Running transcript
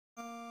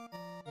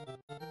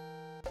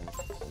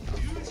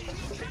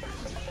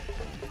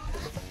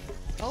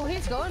Oh,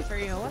 he's going for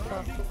you. What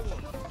the?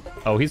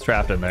 Oh, he's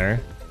trapped in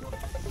there.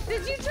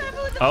 Did you trap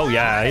him with the Oh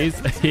yeah,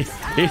 he's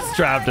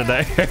trapped in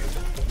there.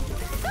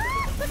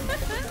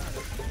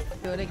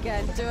 Do it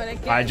again. Do it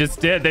again. I just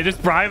did. They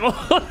just primal.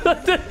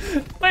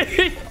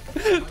 Wait,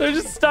 they're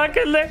just stuck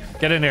in there.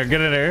 Get in here.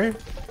 Get in here.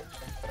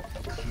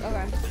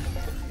 Okay.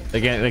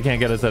 They can't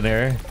get us in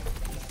here.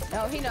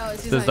 Oh, he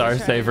knows. This is our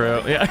safe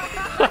room. Yeah.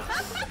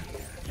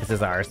 This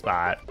is our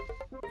spot.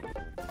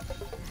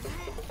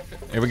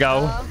 Here we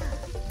go.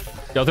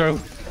 Go through.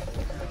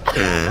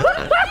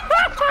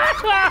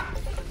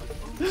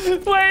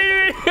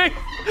 Wait.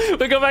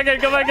 We go back in.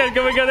 Go back in.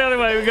 We go the other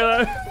way. We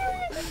go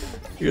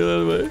the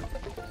other way.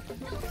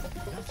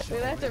 We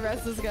have to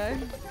rest this guy.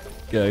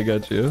 Yeah, I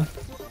got you.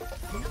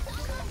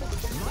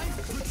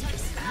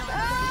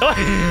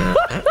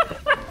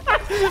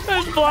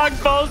 There's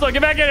blocked balls.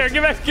 Get back in here.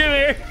 Get back in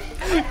here.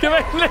 Get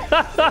back in here.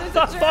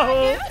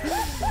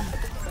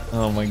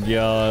 Oh my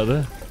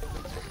god.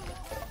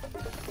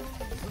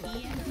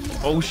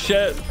 Oh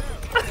shit.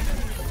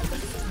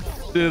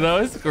 Dude,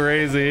 that was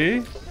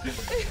crazy.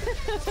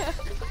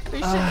 We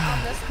should,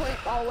 on this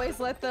point, always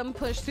let them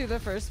push through the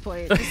first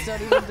point. Just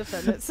don't even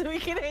defend it so we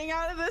can hang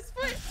out at this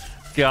point.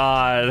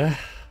 God.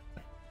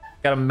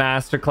 Got a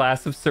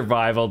masterclass of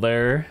survival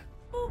there.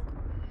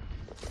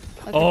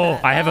 Oh,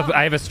 I have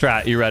a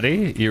strat. You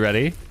ready? You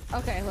ready?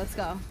 Okay, let's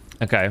go.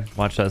 Okay,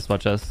 watch this.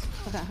 Watch this.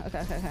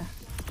 Okay.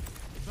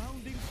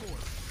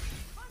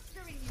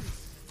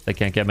 They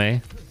can't get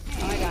me.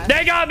 Oh my god.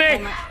 They got me!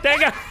 Oh They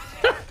got...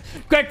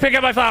 Quick, pick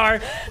up my flower.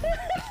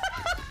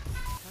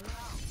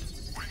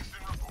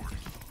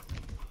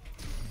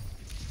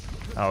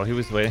 Oh, he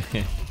was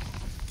waiting.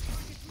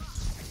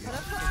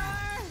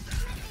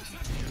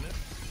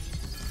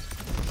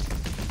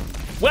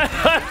 Wait!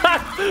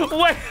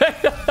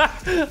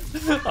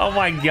 Oh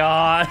my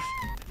god.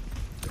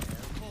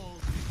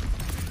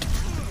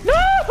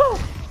 No!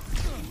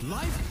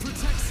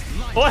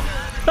 What?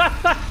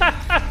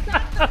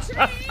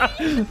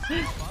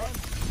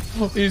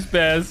 He's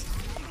best.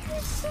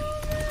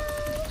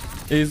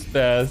 He's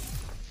best.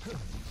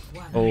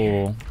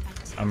 Oh,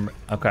 I'm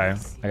okay.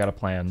 I got a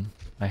plan.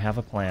 I have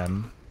a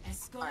plan.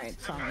 Alright,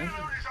 sorry.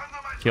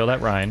 Kill that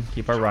Rhine.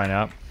 Keep our Rhine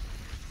up.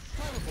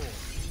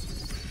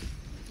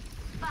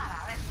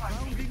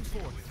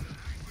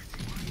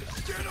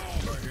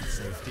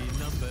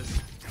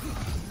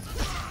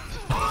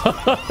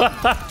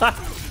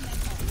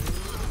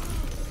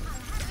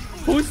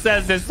 Who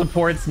says this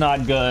support's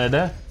not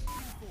good?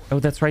 Oh,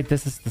 that's right.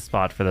 This is the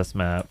spot for this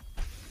map.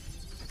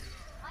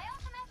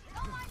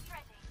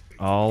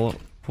 I'll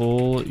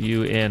pull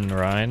you in,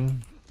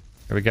 Rhine.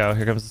 Here we go.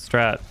 Here comes the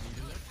strat.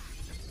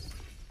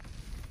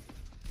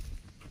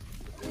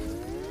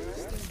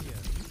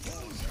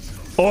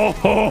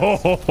 Oh!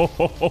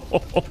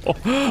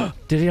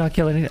 Did he not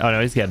kill any? Oh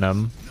no, he's getting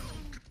him.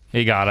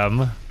 He got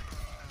him.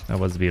 That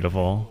was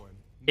beautiful.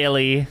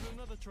 Illy.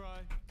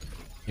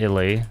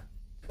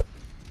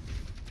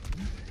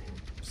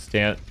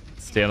 Stand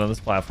on this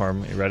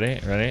platform. You ready?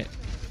 You ready?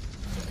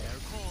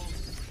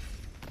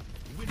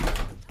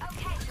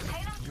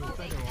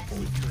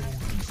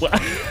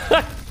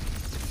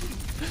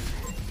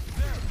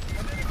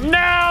 No,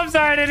 I'm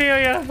sorry, I didn't heal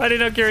you. I didn't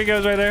know Kiri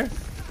goes right there.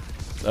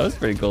 That was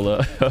pretty cool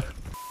though.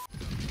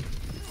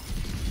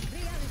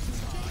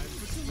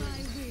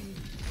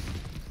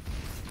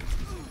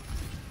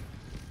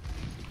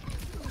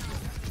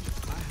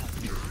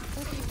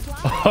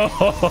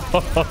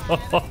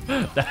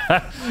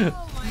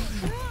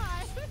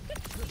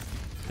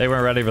 They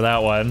weren't ready for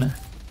that one.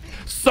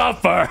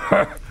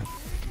 Suffer!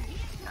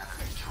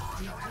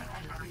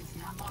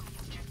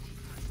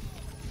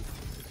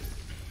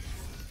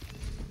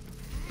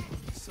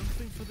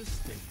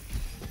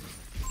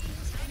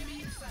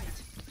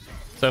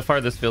 So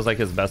far, this feels like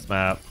his best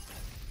map.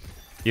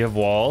 You have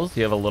walls,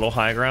 you have a little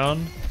high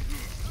ground,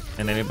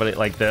 and anybody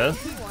like this.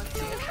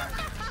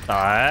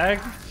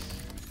 Tag.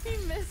 He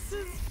missed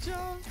his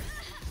jump.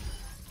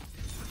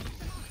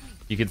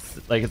 You could,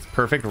 like, it's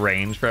perfect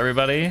range for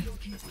everybody.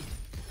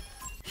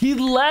 He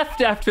left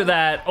after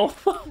that. Oh,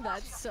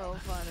 that's so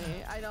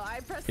funny. I know.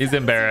 I pressed. He's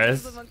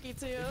embarrassed. The monkey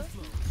too.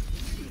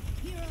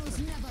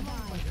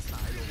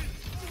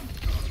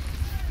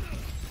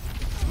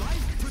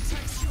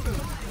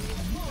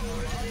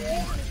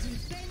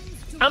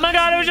 Oh my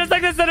god, it was just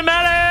like the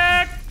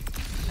cinematic!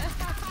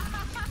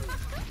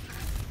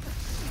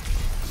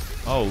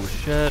 Oh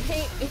shit.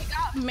 He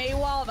got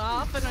Maywalled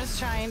off and was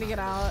trying to get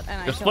out,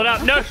 and Just split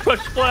up. No, split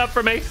up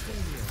for me.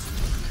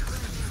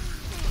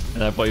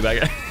 And I pull you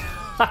back in.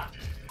 I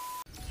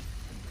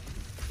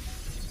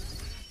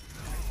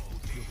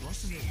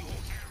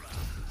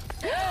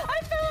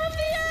fell off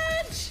the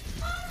edge!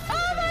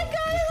 Oh my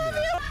god, I love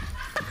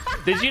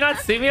you! Did you not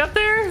see me up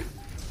there?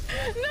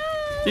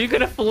 No! You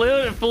could have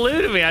flew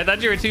to me. I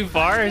thought you were too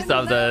far or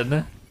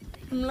something.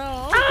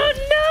 No. Oh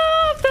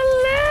no, the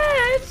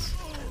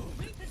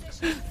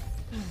ledge!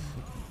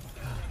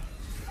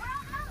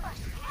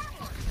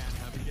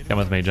 Come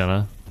with me,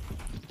 Jenna.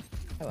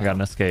 I got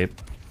an escape.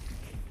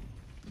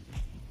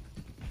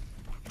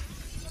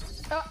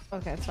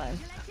 Okay, it's fine.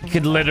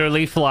 Could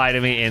literally fly to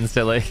me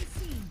instantly.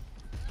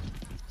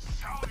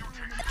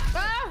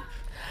 Ah!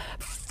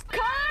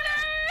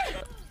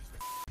 Connor!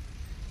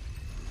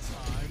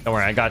 Don't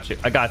worry, I got you.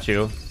 I got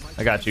you.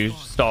 I got you.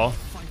 Stall.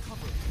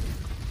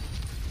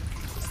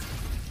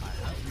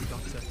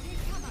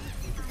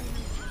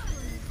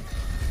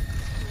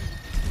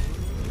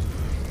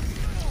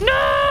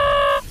 No!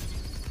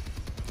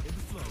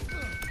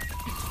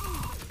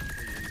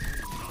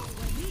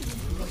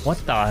 What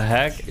the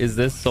heck is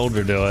this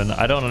soldier doing?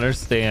 I don't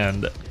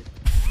understand.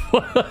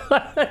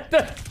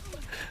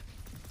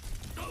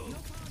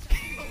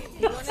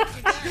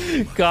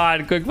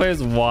 God, quick play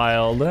is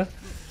wild.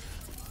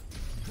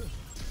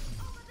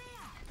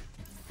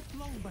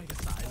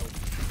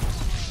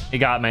 He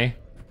got me.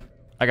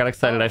 I got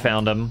excited. I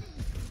found him.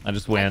 I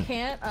just went. I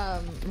can't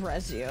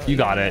res you. You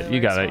got it. You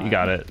got it. You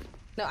got it.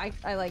 No,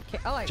 I like.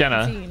 Oh, I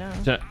Jenna. can see you now.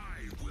 Jenna.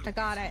 I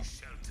got it.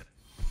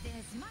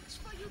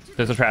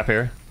 There's a trap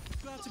here.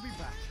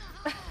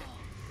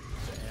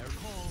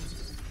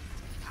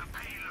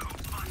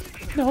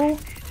 No.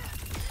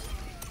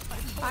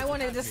 I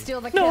wanted to steal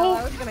the kill. No.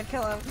 I was gonna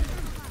kill him.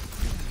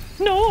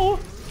 No.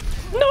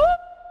 No.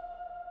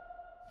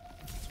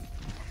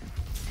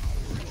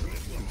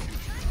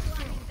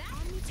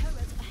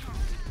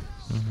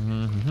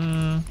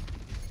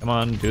 Come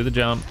on, do the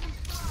jump.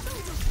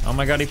 Oh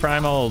my god, he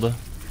primaled.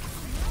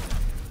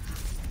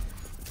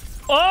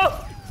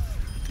 Oh!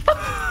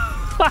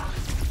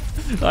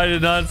 I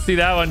did not see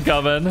that one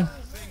coming.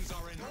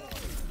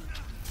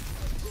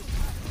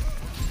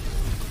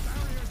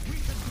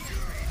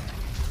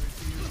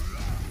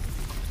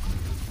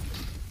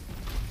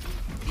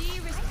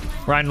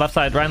 Ryan left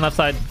side, Ryan left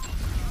side.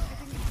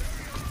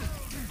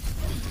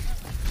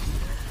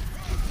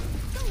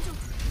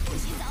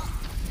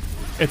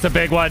 It's a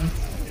big one.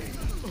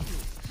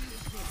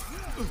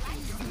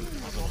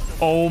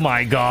 Oh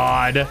my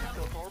god.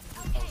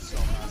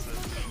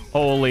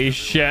 Holy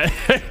shit.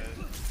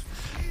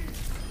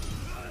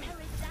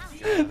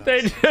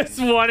 They just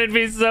wanted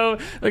me so,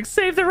 like,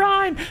 save the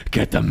Rhine,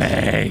 get the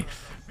May.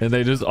 And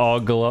they just all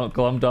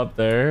glumped up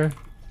there.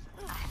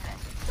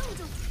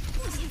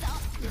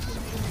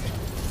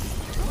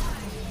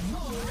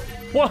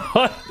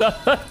 What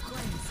the?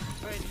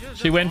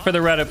 She went for the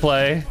Reddit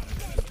play.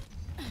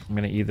 I'm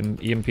gonna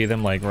EMP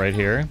them like right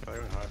here.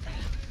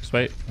 Just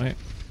wait.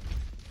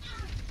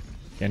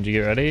 Genji, get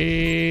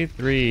ready.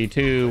 3,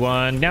 2,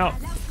 1, now.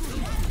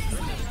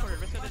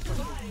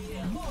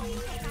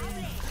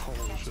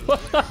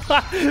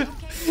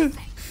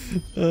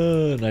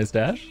 Nice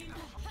dash.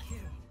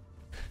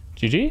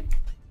 GG.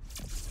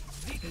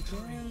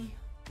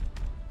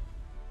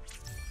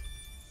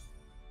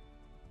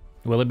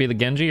 Will it be the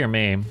Genji or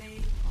me?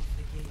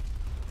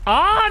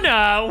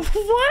 Anna!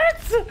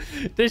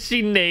 What? Does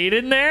she nade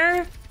in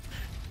there?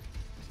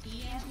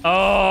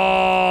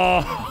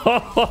 Oh!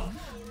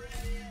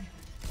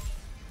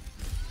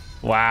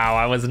 Wow,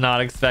 I was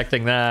not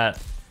expecting that.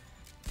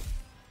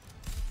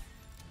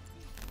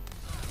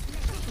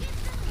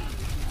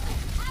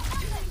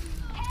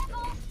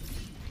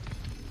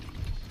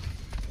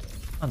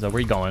 Hanzo, where are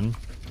you going?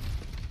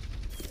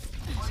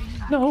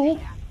 No!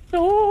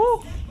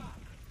 No!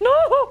 No!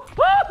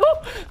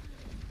 Oh!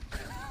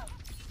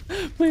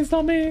 Please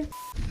not me.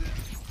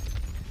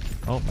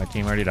 Oh, my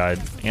team already died.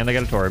 And they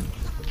got a Torb.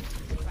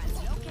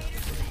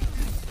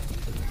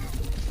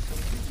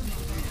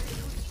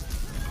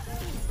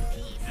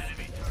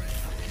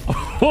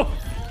 Oh,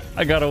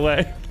 I got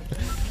away.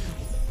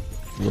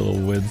 Little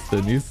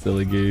Winston, you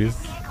silly goose.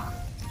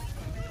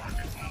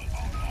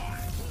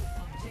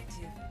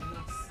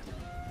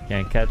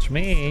 Can't catch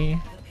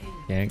me.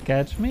 Can't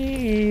catch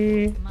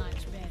me.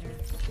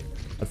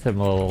 Let's hit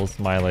him a little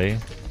smiley.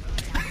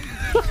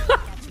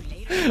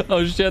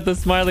 Oh shit, the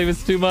smiley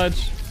was too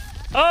much.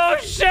 Oh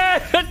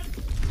shit!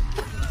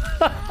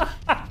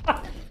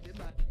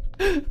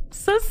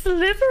 So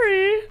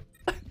slippery.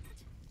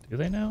 Do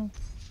they know?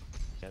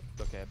 Yeah,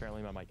 okay,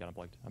 apparently my mic got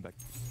unplugged. I'm back.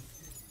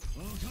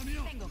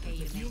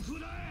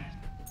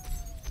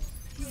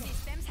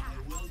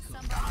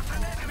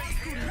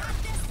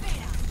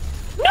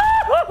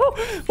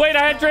 No! Wait,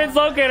 I had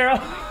translocator.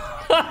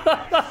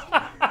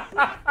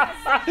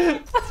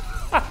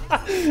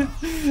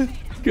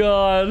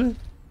 God.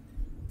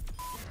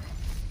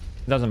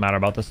 It doesn't matter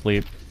about the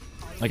sleep.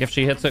 Like, if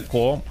she hits it,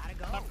 cool.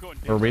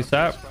 Or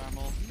reset.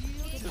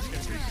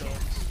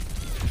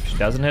 If she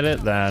doesn't hit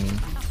it, then...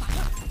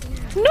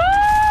 No!